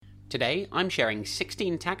Today, I'm sharing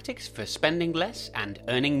 16 tactics for spending less and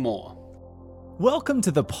earning more. Welcome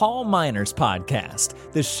to the Paul Miners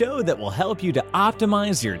Podcast, the show that will help you to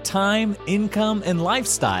optimize your time, income, and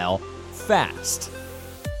lifestyle fast.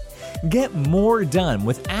 Get more done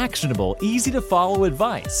with actionable, easy-to-follow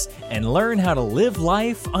advice and learn how to live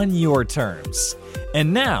life on your terms.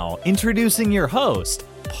 And now, introducing your host,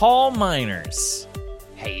 Paul Miners.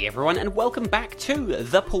 Hey everyone, and welcome back to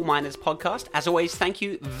the Paul Miners Podcast. As always, thank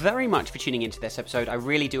you very much for tuning into this episode. I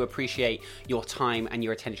really do appreciate your time and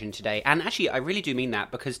your attention today. And actually, I really do mean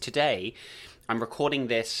that, because today I'm recording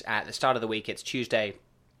this at the start of the week. It's Tuesday.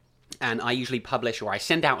 And I usually publish, or I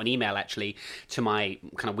send out an email actually, to my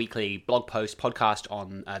kind of weekly blog post podcast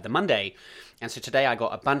on the Monday. And so today I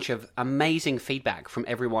got a bunch of amazing feedback from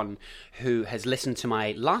everyone who has listened to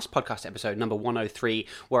my last podcast episode, number 103,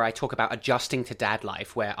 where I talk about adjusting to dad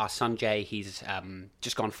life, where our son Jay, he's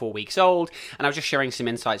just gone 4 weeks old. And I was just sharing some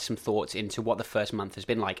insights, some thoughts into what the first month has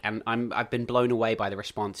been like. And I've been blown away by the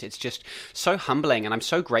response. It's just so humbling. And I'm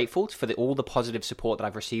so grateful for all the positive support that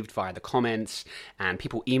I've received via the comments and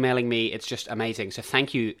people emailing me. It's just amazing. So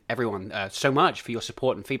thank you everyone so much for your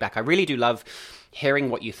support and feedback. I really do love hearing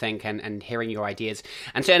what you think and hearing your ideas.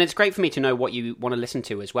 And it's great for me to know what you want to listen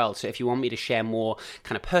to as well. So if you want me to share more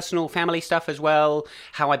kind of personal family stuff as well,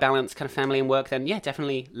 how I balance kind of family and work, then yeah,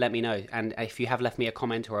 definitely let me know. And if you have left me a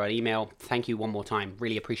comment or an email, thank you one more time.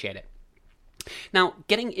 Really appreciate it. Now,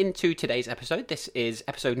 getting into today's episode, this is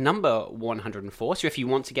episode number 104. So if you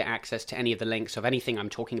want to get access to any of the links of anything I'm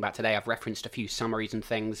talking about today, I've referenced a few summaries and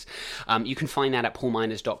things. You can find that at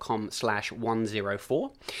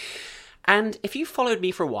paulminers.com/104. And if you've followed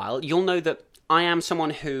me for a while, you'll know that I am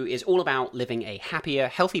someone who is all about living a happier,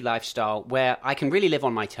 healthy lifestyle where I can really live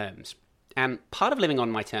on my terms. And part of living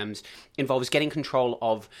on my terms involves getting control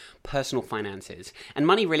of personal finances. And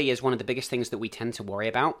money really is one of the biggest things that we tend to worry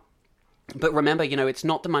about. But remember, it's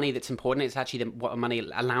not the money that's important. It's actually what money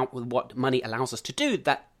allows us to do.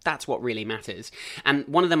 That's what really matters. And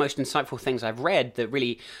one of the most insightful things I've read that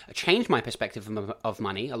really changed my perspective of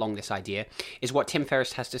money along this idea is what Tim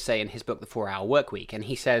Ferriss has to say in his book, The 4-Hour Workweek. And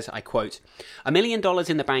he says, I quote, "$1 million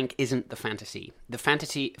in the bank isn't the fantasy. The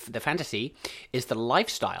fantasy is the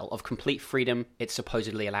lifestyle of complete freedom it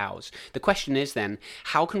supposedly allows. The question is then,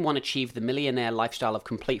 how can one achieve the millionaire lifestyle of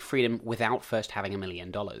complete freedom without first having $1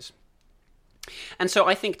 million?" And so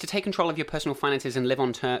I think to take control of your personal finances and live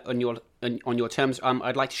on your terms,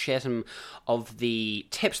 I'd like to share some of the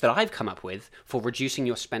tips that I've come up with for reducing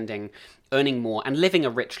your spending, earning more, and living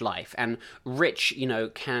a rich life. And rich,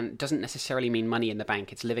 doesn't necessarily mean money in the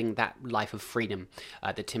bank. It's living that life of freedom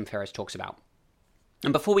that Tim Ferriss talks about.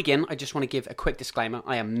 And before we begin, I just want to give a quick disclaimer.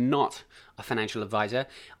 I am not a financial advisor.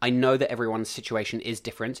 I know that everyone's situation is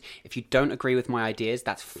different. If you don't agree with my ideas,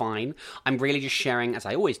 that's fine. I'm really just sharing, as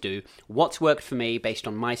I always do, what's worked for me based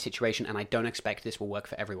on my situation, and I don't expect this will work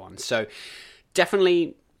for everyone. So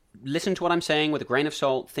definitely listen to what I'm saying with a grain of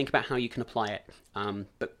salt. Think about how you can apply it.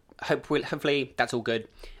 But hopefully that's all good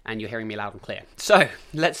and you're hearing me loud and clear. So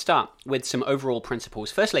let's start with some overall principles.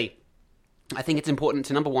 Firstly, I think it's important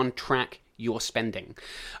to, number one, track your spending.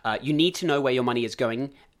 You need to know where your money is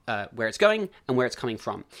going, where it's going, and where it's coming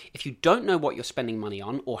from. If you don't know what you're spending money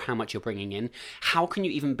on or how much you're bringing in, how can you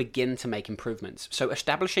even begin to make improvements? So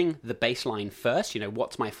establishing the baseline first,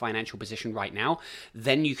 what's my financial position right now,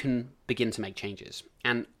 then you can begin to make changes.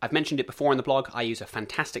 And I've mentioned it before in the blog, I use a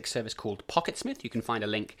fantastic service called Pocketsmith. You can find a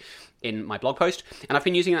link in my blog post. And I've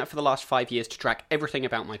been using that for the last 5 years to track everything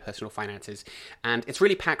about my personal finances. And it's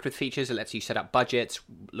really packed with features. It lets you set up budgets,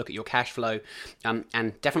 look at your cash flow, and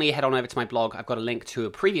definitely head on over to my blog. I've got a link to a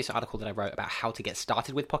previous article that I wrote about how to get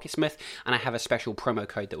started with Pocketsmith. And I have a special promo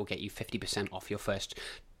code that will get you 50% off your first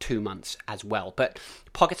 2 months as well. But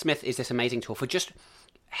Pocketsmith is this amazing tool for just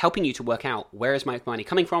helping you to work out where is my money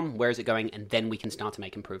coming from, where is it going, and then we can start to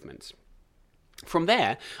make improvements. From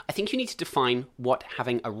there, I think you need to define what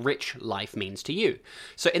having a rich life means to you.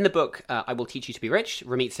 So in the book, I Will Teach You to Be Rich,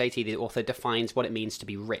 Ramit Sethi, the author, defines what it means to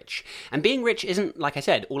be rich. And being rich isn't, like I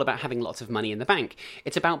said, all about having lots of money in the bank.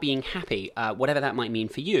 It's about being happy, whatever that might mean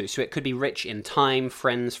for you. So it could be rich in time,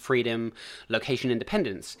 friends, freedom, location,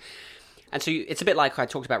 independence. And so it's a bit like I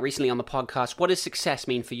talked about recently on the podcast, what does success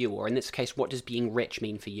mean for you? Or in this case, what does being rich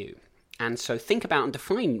mean for you? And so think about and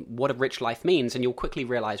define what a rich life means, and you'll quickly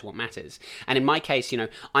realize what matters. And in my case,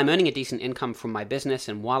 I'm earning a decent income from my business,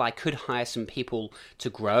 and while I could hire some people to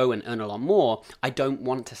grow and earn a lot more, I don't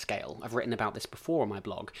want to scale. I've written about this before on my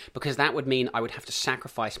blog, because that would mean I would have to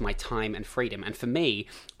sacrifice my time and freedom. And for me,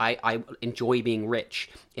 I enjoy being rich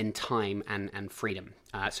in time and freedom.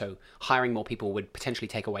 So hiring more people would potentially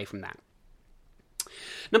take away from that.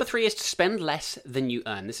 Number 3 is to spend less than you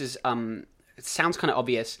earn. This is it sounds kind of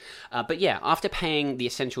obvious, but yeah, after paying the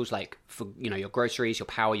essentials like for your groceries, your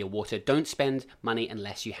power, your water, don't spend money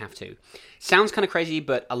unless you have to. Sounds kind of crazy,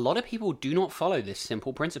 but a lot of people do not follow this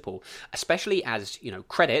simple principle, especially as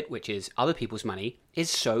credit, which is other people's money,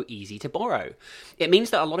 is so easy to borrow. It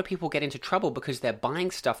means that a lot of people get into trouble because they're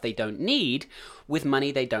buying stuff they don't need with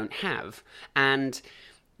money they don't have. And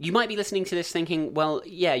you might be listening to this thinking, well,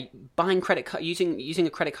 yeah, buying credit card, using a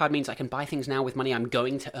credit card means I can buy things now with money I'm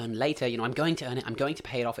going to earn later. I'm going to earn it, I'm going to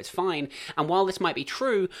pay it off, it's fine. And while this might be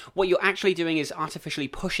true, what you're actually doing is artificially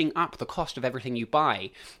pushing up the cost of everything you buy.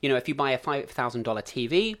 If you buy a $5,000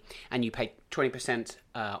 TV and you pay 20%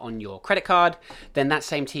 on your credit card, then that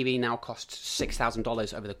same TV now costs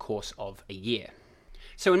 $6,000 over the course of a year.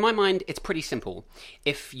 So in my mind, it's pretty simple.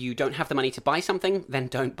 If you don't have the money to buy something, then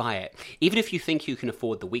don't buy it. Even if you think you can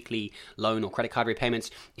afford the weekly loan or credit card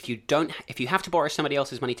repayments, if you have to borrow somebody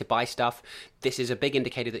else's money to buy stuff, this is a big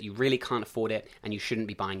indicator that you really can't afford it and you shouldn't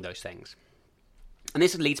be buying those things. And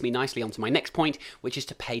this leads me nicely onto my next point, which is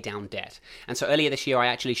to pay down debt. And so earlier this year, I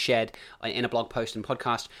actually shared in a blog post and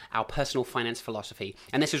podcast our personal finance philosophy.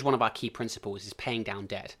 And this is one of our key principles, is paying down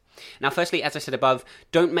debt. Now, firstly, as I said above,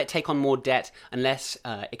 don't take on more debt unless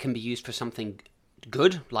it can be used for something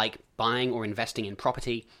good, like buying or investing in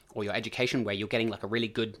property or your education, where you're getting like a really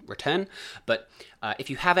good return. But if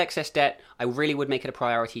you have excess debt, I really would make it a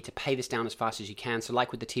priority to pay this down as fast as you can. So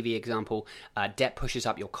like with the TV example, debt pushes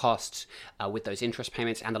up your costs with those interest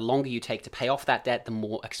payments, and the longer you take to pay off that debt, the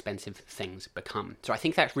more expensive things become. So I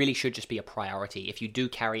think that really should just be a priority if you do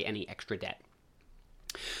carry any extra debt.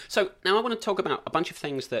 So now I want to talk about a bunch of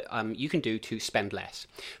things that you can do to spend less.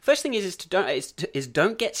 First thing is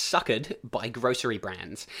don't get suckered by grocery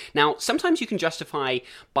brands. Now, sometimes you can justify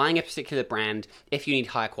buying a particular brand if you need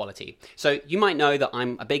higher quality. So you might know that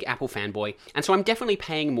I'm a big Apple fanboy, and so I'm definitely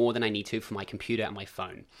paying more than I need to for my computer and my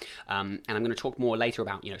phone. And I'm going to talk more later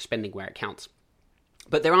about spending where it counts.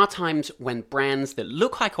 But there are times when brands that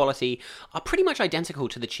look high quality are pretty much identical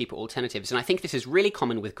to the cheaper alternatives, and I think this is really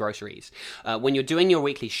common with groceries. When you're doing your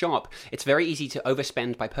weekly shop, it's very easy to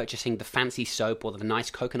overspend by purchasing the fancy soap or the nice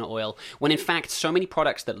coconut oil, when in fact so many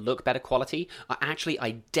products that look better quality are actually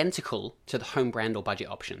identical to the home brand or budget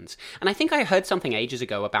options. And I think I heard something ages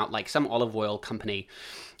ago about like some olive oil company.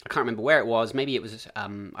 I can't remember where it was. Maybe it was,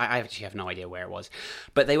 I actually have no idea where it was.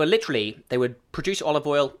 But they would produce olive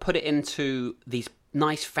oil, put it into these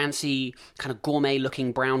nice, fancy, kind of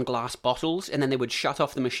gourmet-looking brown glass bottles, and then they would shut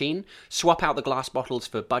off the machine, swap out the glass bottles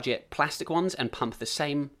for budget plastic ones, and pump the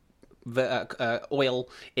same oil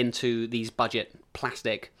into these budget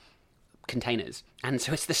plastic containers. And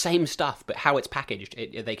so it's the same stuff, but how it's packaged,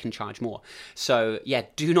 they can charge more. So yeah,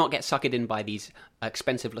 do not get suckered in by these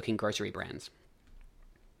expensive-looking grocery brands.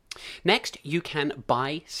 Next, you can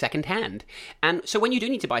buy secondhand. And so when you do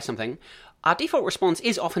need to buy something, our default response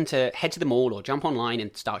is often to head to the mall or jump online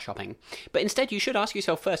and start shopping. But instead, you should ask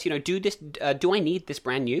yourself first, do I need this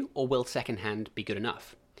brand new, or will secondhand be good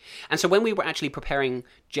enough? And so when we were actually preparing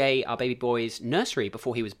Jay, our baby boy's nursery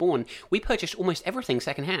before he was born, we purchased almost everything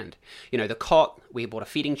secondhand. The cot, we bought a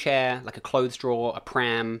feeding chair, like a clothes drawer, a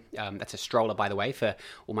pram. That's a stroller, by the way, for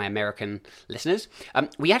all my American listeners.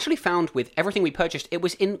 We actually found with everything we purchased, it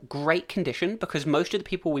was in great condition because most of the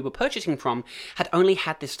people we were purchasing from had only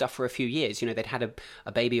had this stuff for a few years. They'd had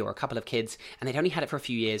a baby or a couple of kids, and they'd only had it for a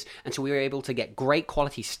few years. And so we were able to get great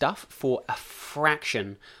quality stuff for a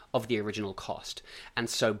fraction of the original cost. And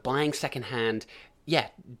so buying secondhand, yeah,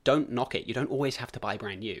 don't knock it. You don't always have to buy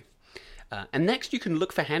brand new. And next, you can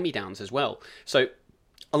look for hand-me-downs as well. So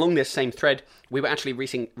along this same thread, we were actually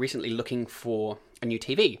recently looking for a new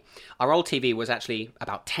TV. Our old TV was actually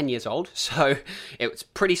about 10 years old, so it was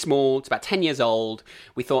pretty small. It's about 10 years old.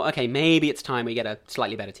 We thought, okay, maybe it's time we get a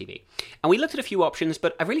slightly better TV. And we looked at a few options,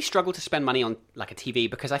 but I really struggled to spend money on like a TV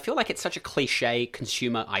because I feel like it's such a cliche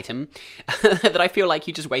consumer item that I feel like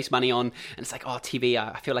you just waste money on. And it's like, oh, TV,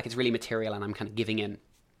 I feel like it's really material and I'm kind of giving in.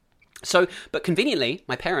 So, but conveniently,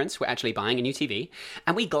 my parents were actually buying a new TV,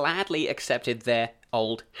 and we gladly accepted their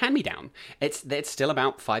old hand-me-down. It's still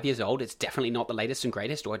about 5 years old. It's definitely not the latest and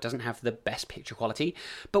greatest, or it doesn't have the best picture quality,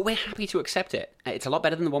 but we're happy to accept it. It's a lot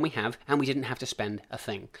better than the one we have, and we didn't have to spend a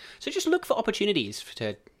thing. So just look for opportunities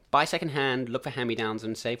to buy secondhand, look for hand-me-downs,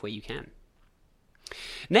 and save where you can.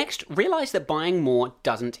 Next, realize that buying more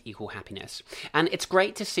doesn't equal happiness. And it's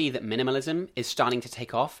great to see that minimalism is starting to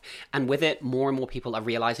take off, and with it, more and more people are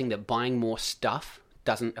realizing that buying more stuff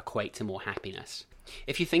doesn't equate to more happiness.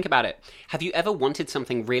 If you think about it, have you ever wanted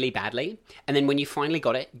something really badly, and then when you finally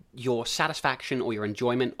got it, your satisfaction or your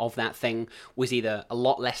enjoyment of that thing was either a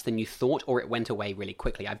lot less than you thought, or it went away really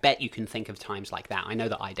quickly? I bet you can think of times like that. I know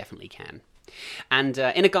that I definitely can. And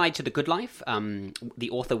in A Guide to the Good Life, the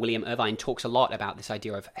author William Irvine talks a lot about this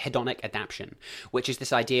idea of hedonic adaptation, which is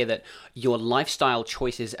this idea that your lifestyle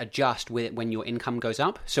choices adjust when your income goes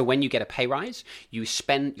up. So when you get a pay rise, your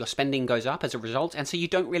spending goes up as a result, and so you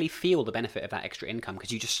don't really feel the benefit of that extra income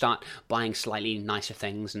because you just start buying slightly nicer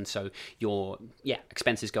things, and so your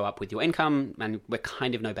expenses go up with your income, and we're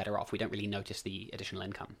kind of no better off. We don't really notice the additional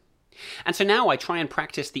income. And so now I try and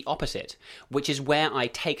practice the opposite, which is where I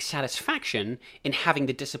take satisfaction in having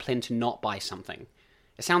the discipline to not buy something.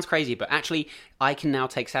 It sounds crazy, but actually I can now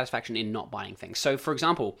take satisfaction in not buying things. So for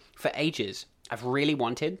example, for ages, I've really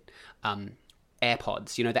wanted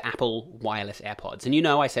AirPods, the Apple wireless AirPods. And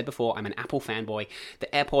I said before, I'm an Apple fanboy. The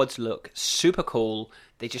AirPods look super cool.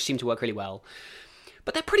 They just seem to work really well.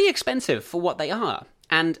 But they're pretty expensive for what they are.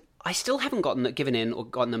 And I still haven't given in or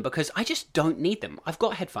gotten them because I just don't need them. I've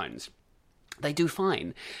got headphones. They do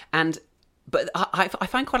fine. But I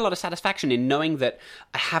find quite a lot of satisfaction in knowing that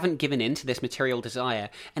I haven't given in to this material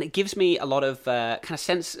desire. And it gives me a lot of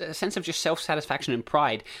sense of just self-satisfaction and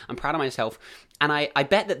pride. I'm proud of myself. And I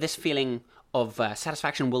bet that this feeling of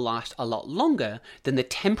satisfaction will last a lot longer than the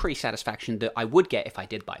temporary satisfaction that I would get if I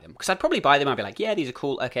did buy them. Because I'd probably buy them, I'd be like, yeah, these are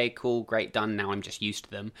cool, okay, cool, great, done, now I'm just used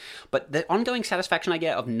to them. But the ongoing satisfaction I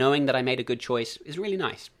get of knowing that I made a good choice is really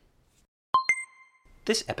nice.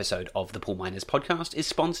 This episode of the Paul Miners podcast is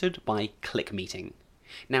sponsored by ClickMeeting.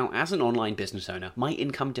 Now, as an online business owner, my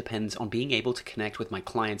income depends on being able to connect with my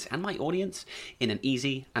clients and my audience in an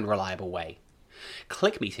easy and reliable way.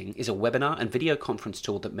 ClickMeeting is a webinar and video conference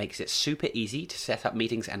tool that makes it super easy to set up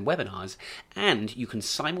meetings and webinars, and you can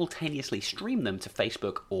simultaneously stream them to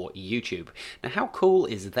Facebook or YouTube. Now, how cool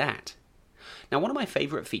is that? Now, one of my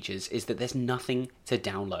favorite features is that there's nothing to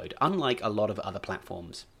download, unlike a lot of other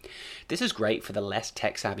platforms. This is great for the less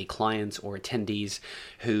tech-savvy clients or attendees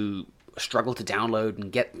who struggle to download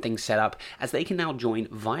and get things set up, as they can now join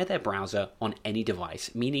via their browser on any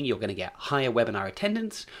device, meaning you're going to get higher webinar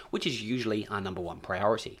attendance, which is usually our number one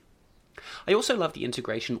priority. I also love the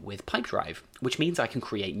integration with Pipedrive, which means I can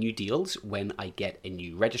create new deals when I get a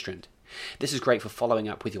new registrant. This is great for following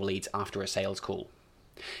up with your leads after a sales call.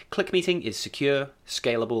 ClickMeeting is secure,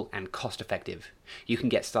 scalable, and cost-effective. You can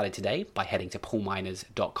get started today by heading to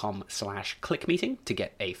paulminers.com/clickmeeting to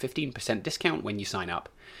get a 15% discount when you sign up.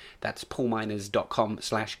 That's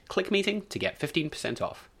paulminers.com/clickmeeting to get 15%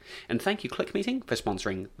 off. And thank you, ClickMeeting, for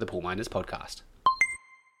sponsoring the Paul Miners podcast.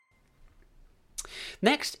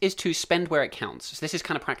 Next is to spend where it counts. So this is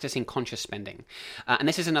kind of practicing conscious spending. And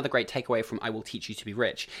this is another great takeaway from I Will Teach You to Be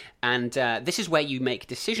Rich. And this is where you make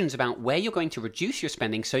decisions about where you're going to reduce your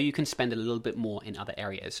spending so you can spend a little bit more in other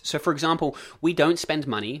areas. So for example, we don't spend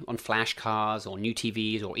money on flash cars or new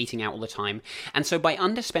TVs or eating out all the time. And so by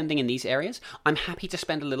underspending in these areas, I'm happy to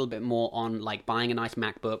spend a little bit more on like buying a nice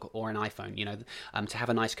MacBook or an iPhone, to have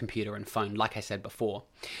a nice computer and phone, like I said before.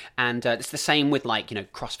 And it's the same with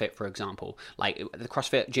CrossFit, for example. Like the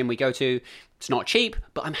CrossFit gym we go to, it's not cheap,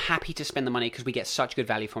 but I'm happy to spend the money because we get such good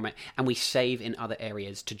value from it and we save in other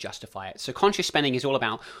areas to justify it. So conscious spending is all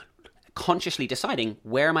about consciously deciding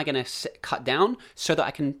where am I going to cut down so that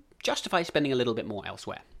I can justify spending a little bit more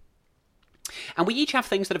elsewhere. And we each have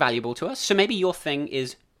things that are valuable to us. So maybe your thing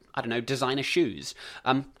is, designer shoes.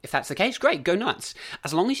 If that's the case, great, go nuts.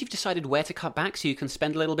 As long as you've decided where to cut back so you can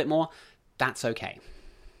spend a little bit more, that's okay.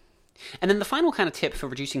 And then the final kind of tip for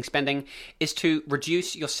reducing spending is to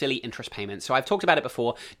reduce your silly interest payments. So I've talked about it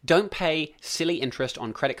before. Don't pay silly interest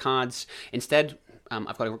on credit cards. Instead,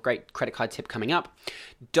 I've got a great credit card tip coming up.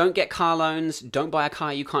 Don't get car loans. Don't buy a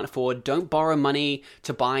car you can't afford. Don't borrow money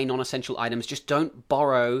to buy non-essential items. Just don't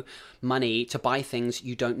borrow money to buy things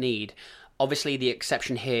you don't need. Obviously, the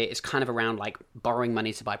exception here is kind of around like borrowing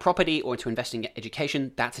money to buy property or to invest in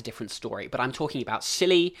education. That's a different story. But I'm talking about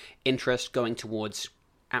silly interest going towards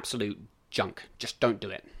absolute junk. Just don't do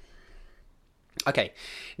it. Okay,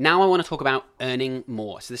 now I want to talk about earning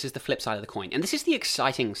more. So this is the flip side of the coin. And this is the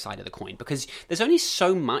exciting side of the coin because there's only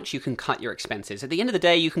so much you can cut your expenses. At the end of the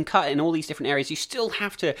day, you can cut in all these different areas. You still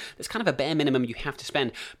have to, there's kind of a bare minimum you have to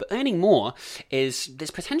spend. But earning more there's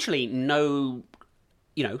potentially no,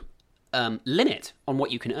 limit on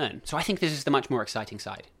what you can earn. So I think this is the much more exciting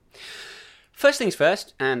side. First things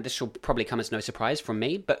first, and this will probably come as no surprise from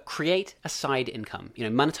me, but create a side income.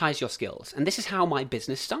 Monetize your skills. And this is how my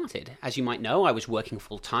business started. As you might know, I was working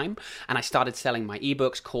full time, and I started selling my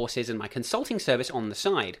ebooks, courses, and my consulting service on the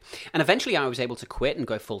side. And eventually I was able to quit and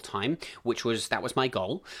go full time, that was my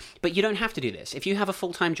goal. But you don't have to do this. If you have a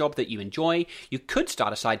full-time job that you enjoy, you could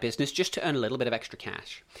start a side business just to earn a little bit of extra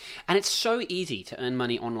cash. And it's so easy to earn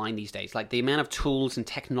money online these days. Like the amount of tools and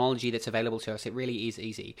technology that's available to us, it really is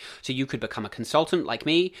easy. So you could become a consultant like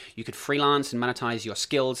me, you could freelance and monetize your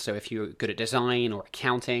skills. So if you're good at design or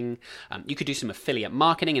accounting, you could do some affiliate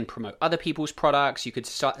marketing and promote other people's products. You could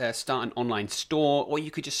start an online store, or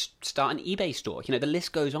you could just start an eBay store. The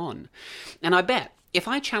list goes on. And I bet, if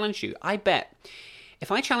I challenged you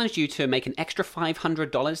to make an extra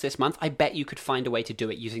 $500 this month, I bet you could find a way to do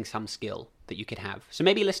it using some skill that you could have. So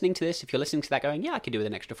maybe listening to this, if you're listening to that going, yeah, I could do with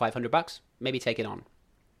an extra $500, maybe take it on.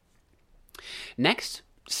 Next,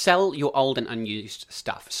 sell your old and unused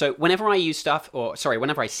stuff. So whenever I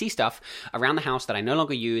see stuff around the house that I no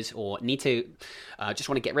longer use or need to just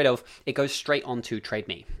want to get rid of, it goes straight onto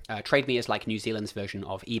TradeMe. TradeMe is like New Zealand's version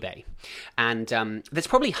of eBay. And there's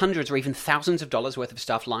probably hundreds or even thousands of dollars worth of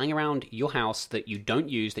stuff lying around your house that you don't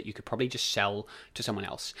use that you could probably just sell to someone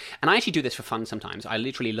else. And I actually do this for fun sometimes. I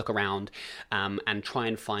literally look around and try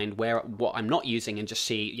and find what I'm not using and just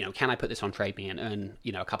see, can I put this on TradeMe and earn,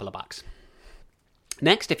 a couple of bucks.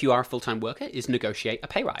 Next, if you are a full-time worker, is negotiate a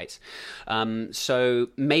pay rise. So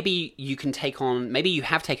maybe you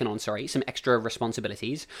have taken on some extra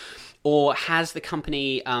responsibilities, or have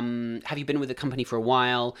you been with the company for a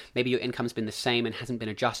while? Maybe your income's been the same and hasn't been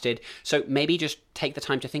adjusted. So maybe just take the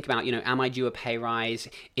time to think about, am I due a pay rise?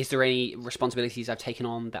 Is there any responsibilities I've taken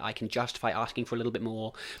on that I can justify asking for a little bit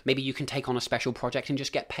more? Maybe you can take on a special project and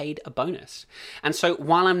just get paid a bonus. And so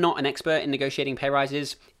while I'm not an expert in negotiating pay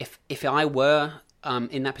rises, if I were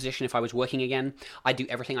in that position, if I was working again, I'd do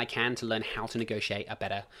everything I can to learn how to negotiate a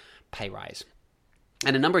better pay rise.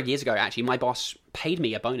 And a number of years ago, actually, my boss paid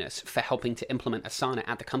me a bonus for helping to implement Asana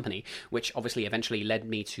at the company, which obviously eventually led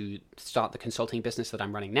me to start the consulting business that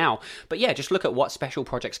I'm running now. But yeah, just look at what special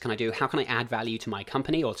projects can I do, how can I add value to my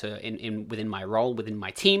company or within my role, within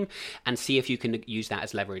my team, and see if you can use that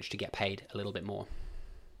as leverage to get paid a little bit more.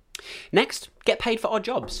 Next, get paid for odd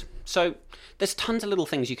jobs. So there's tons of little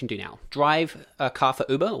things you can do now. Drive a car for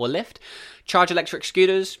Uber or Lyft, charge electric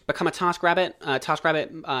scooters, become a TaskRabbit.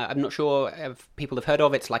 TaskRabbit, I'm not sure if people have heard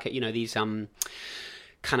of. It's like these kind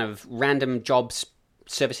of random jobs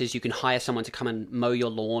services. You can hire someone to come and mow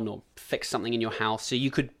your lawn or fix something in your house. So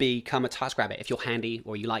you could become a TaskRabbit if you're handy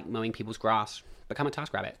or you like mowing people's grass. Become a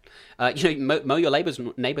TaskRabbit. Mow your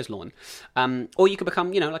neighbor's lawn. Or you could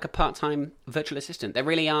become, like a part-time virtual assistant. There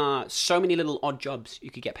really are so many little odd jobs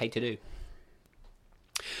you could get paid to do.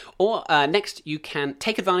 Or next, you can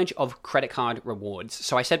take advantage of credit card rewards.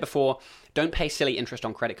 So I said before, don't pay silly interest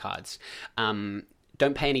on credit cards. Don't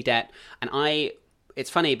pay any debt. And it's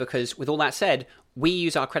funny because with all that said, we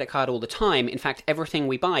use our credit card all the time. In fact, everything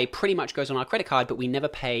we buy pretty much goes on our credit card, but we never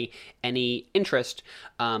pay any interest.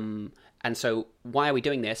 And so why are we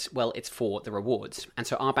doing this? Well, it's for the rewards. And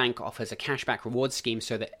so our bank offers a cashback rewards scheme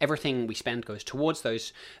so that everything we spend goes towards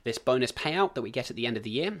this bonus payout that we get at the end of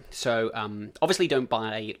the year. So obviously don't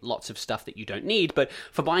buy lots of stuff that you don't need, but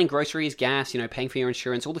for buying groceries, gas, paying for your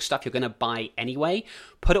insurance, all the stuff you're going to buy anyway,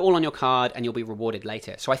 put it all on your card and you'll be rewarded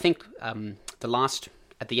later. So I think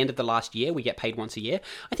at the end of the last year, we get paid once a year.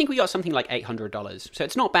 I think we got something like $800. So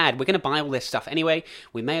it's not bad. We're going to buy all this stuff anyway.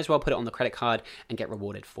 We may as well put it on the credit card and get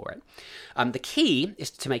rewarded for it. The key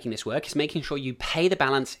to making this work is making sure you pay the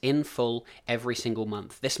balance in full every single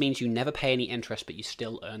month. This means you never pay any interest, but you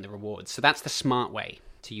still earn the rewards. So that's the smart way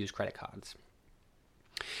to use credit cards.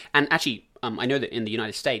 And actually, I know that in the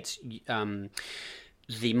United States,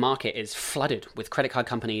 the market is flooded with credit card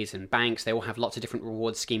companies and banks. They all have lots of different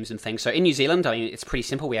reward schemes and things. So in New Zealand, it's pretty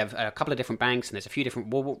simple. We have a couple of different banks and there's a few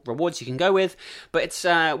different rewards you can go with, but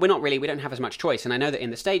we don't have as much choice. And I know that in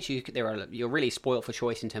the States, you're really spoiled for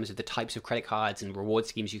choice in terms of the types of credit cards and reward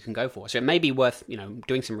schemes you can go for. So it may be worth,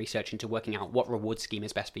 doing some research into working out what reward scheme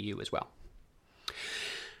is best for you as well.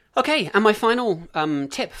 Okay, and my final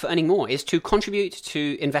tip for earning more is to contribute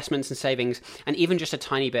to investments and savings, and even just a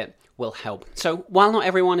tiny bit will help. So while not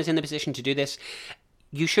everyone is in the position to do this,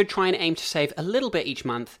 you should try and aim to save a little bit each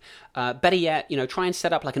month. Better yet, try and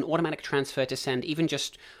set up like an automatic transfer to send even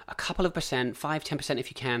just a couple of percent, 5-10% if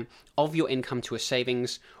you can, of your income to a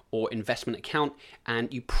savings or investment account,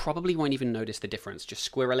 and you probably won't even notice the difference, just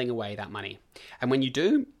squirreling away that money. And when you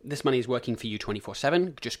do, this money is working for you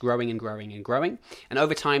 24/7, just growing and growing and growing. And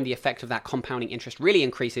over time, the effect of that compounding interest really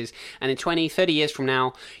increases. And in 20, 30 years from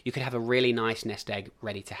now, you could have a really nice nest egg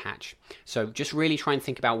ready to hatch. So just really try and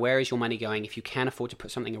think about, where is your money going? If you can afford to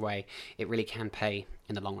put something away, it really can pay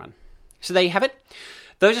in the long run. So there you have it.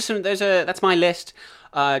 That's my list.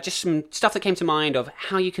 Just some stuff that came to mind of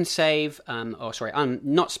how you can save,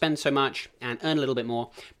 not spend so much and earn a little bit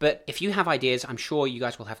more. But if you have ideas, I'm sure you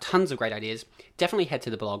guys will have tons of great ideas. Definitely head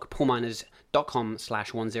to the blog,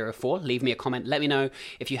 paulminers.com/104. Leave me a comment. Let me know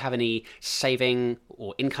if you have any saving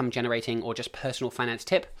or income generating or just personal finance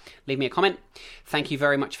tip. Leave me a comment. Thank you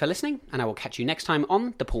very much for listening, and I will catch you next time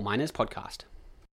on the Paul Miners Podcast.